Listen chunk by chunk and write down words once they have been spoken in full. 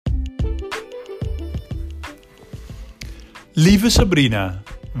Lieve Sabrina,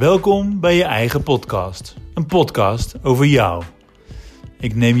 welkom bij je eigen podcast. Een podcast over jou.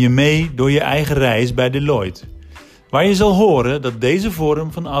 Ik neem je mee door je eigen reis bij Deloitte, waar je zal horen dat deze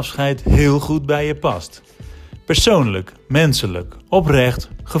vorm van afscheid heel goed bij je past. Persoonlijk, menselijk, oprecht,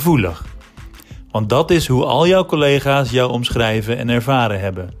 gevoelig. Want dat is hoe al jouw collega's jou omschrijven en ervaren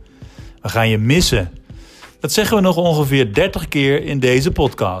hebben. We gaan je missen. Dat zeggen we nog ongeveer 30 keer in deze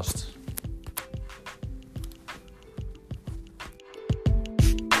podcast.